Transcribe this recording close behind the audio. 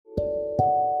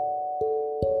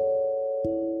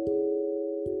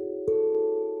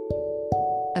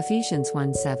Ephesians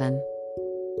 1:7.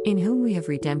 In whom we have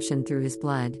redemption through his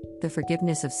blood, the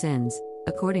forgiveness of sins,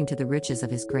 according to the riches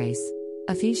of his grace.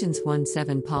 Ephesians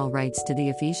 1:7. Paul writes to the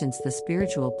Ephesians the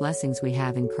spiritual blessings we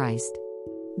have in Christ.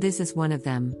 This is one of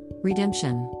them,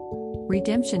 redemption.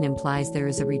 Redemption implies there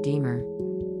is a Redeemer.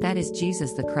 That is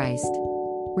Jesus the Christ.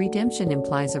 Redemption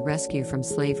implies a rescue from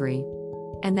slavery.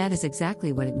 And that is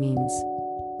exactly what it means.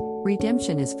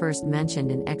 Redemption is first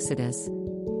mentioned in Exodus.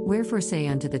 Wherefore say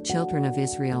unto the children of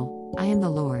Israel, I am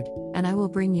the Lord, and I will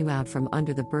bring you out from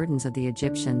under the burdens of the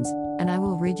Egyptians, and I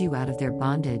will rid you out of their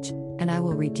bondage, and I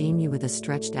will redeem you with a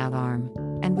stretched out arm,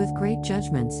 and with great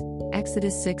judgments.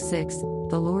 Exodus 6:6.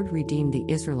 The Lord redeemed the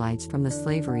Israelites from the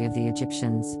slavery of the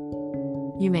Egyptians.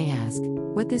 You may ask,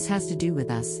 what this has to do with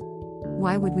us?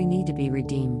 Why would we need to be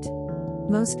redeemed?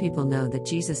 Most people know that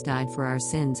Jesus died for our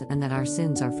sins and that our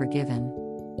sins are forgiven.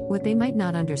 What they might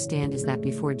not understand is that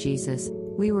before Jesus,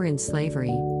 we were in slavery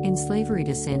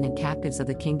to sin and captives of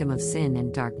the kingdom of sin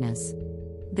and darkness.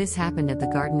 This happened at the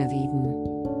Garden of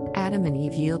Eden. Adam and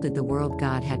Eve yielded the world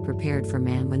God had prepared for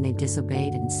man when they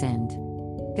disobeyed and sinned.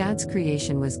 God's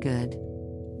creation was good.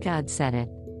 God said it.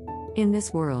 In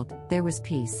this world, there was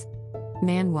peace.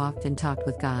 Man walked and talked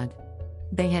with God.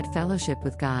 They had fellowship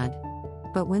with God.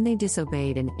 But when they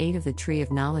disobeyed and ate of the tree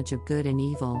of knowledge of good and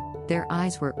evil, their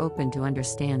eyes were opened to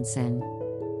understand sin.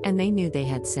 And they knew they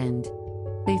had sinned.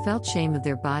 They felt shame of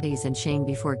their bodies and shame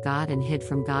before God and hid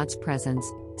from God's presence,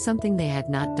 something they had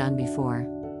not done before.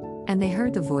 And they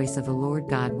heard the voice of the Lord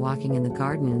God walking in the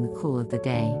garden in the cool of the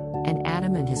day, and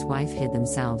Adam and his wife hid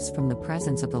themselves from the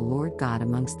presence of the Lord God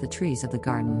amongst the trees of the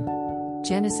garden.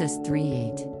 Genesis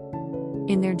 3:8.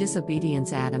 In their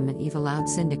disobedience, Adam and Eve allowed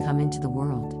sin to come into the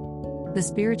world. The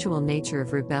spiritual nature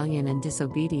of rebellion and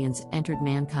disobedience entered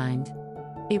mankind.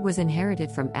 It was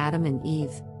inherited from Adam and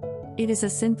Eve. It is a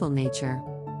sinful nature.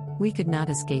 We could not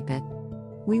escape it.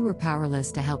 We were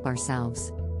powerless to help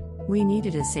ourselves. We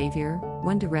needed a Savior,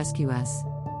 one to rescue us.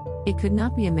 It could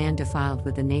not be a man defiled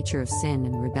with the nature of sin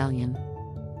and rebellion.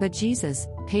 But Jesus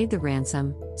paid the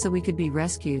ransom, so we could be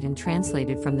rescued and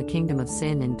translated from the kingdom of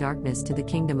sin and darkness to the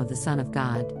kingdom of the Son of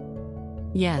God.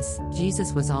 Yes,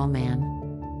 Jesus was all man.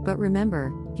 But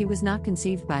remember, he was not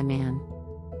conceived by man.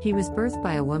 He was birthed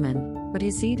by a woman, but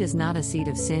his seed is not a seed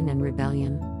of sin and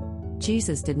rebellion.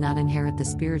 Jesus did not inherit the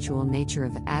spiritual nature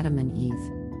of Adam and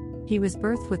Eve. He was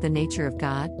birthed with the nature of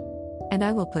God. And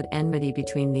I will put enmity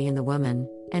between thee and the woman,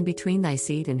 and between thy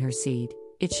seed and her seed.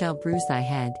 It shall bruise thy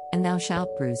head, and thou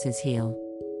shalt bruise his heel.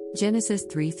 Genesis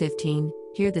 3:15.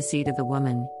 Here the seed of the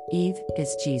woman, Eve,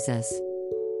 is Jesus.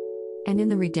 And in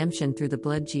the redemption through the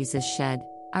blood Jesus shed,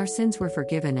 our sins were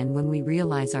forgiven, and when we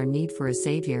realize our need for a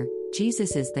Savior,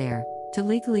 Jesus is there, to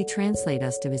legally translate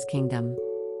us to his kingdom.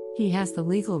 He has the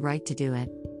legal right to do it.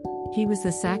 He was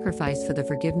the sacrifice for the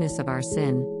forgiveness of our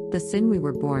sin, the sin we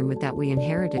were born with that we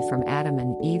inherited from Adam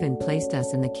and Eve and placed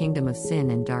us in the kingdom of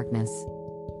sin and darkness.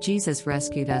 Jesus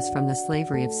rescued us from the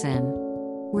slavery of sin.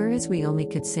 Whereas we only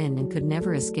could sin and could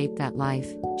never escape that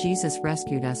life, Jesus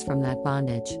rescued us from that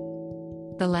bondage.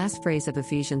 The last phrase of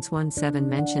Ephesians 1:7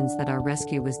 mentions that our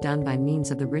rescue was done by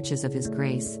means of the riches of his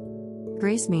grace.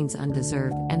 Grace means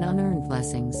undeserved and unearned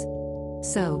blessings.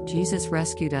 So, Jesus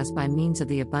rescued us by means of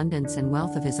the abundance and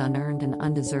wealth of his unearned and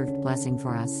undeserved blessing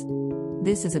for us.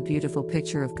 This is a beautiful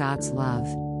picture of God's love.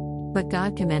 But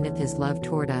God commendeth his love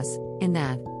toward us, in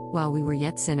that, while we were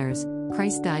yet sinners,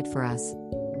 Christ died for us.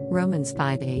 Romans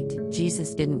 5:8.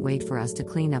 Jesus didn't wait for us to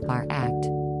clean up our act.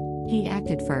 He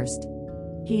acted first.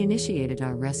 He initiated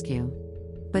our rescue.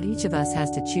 But each of us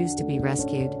has to choose to be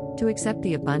rescued, to accept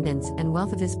the abundance and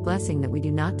wealth of his blessing that we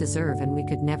do not deserve and we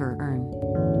could never earn.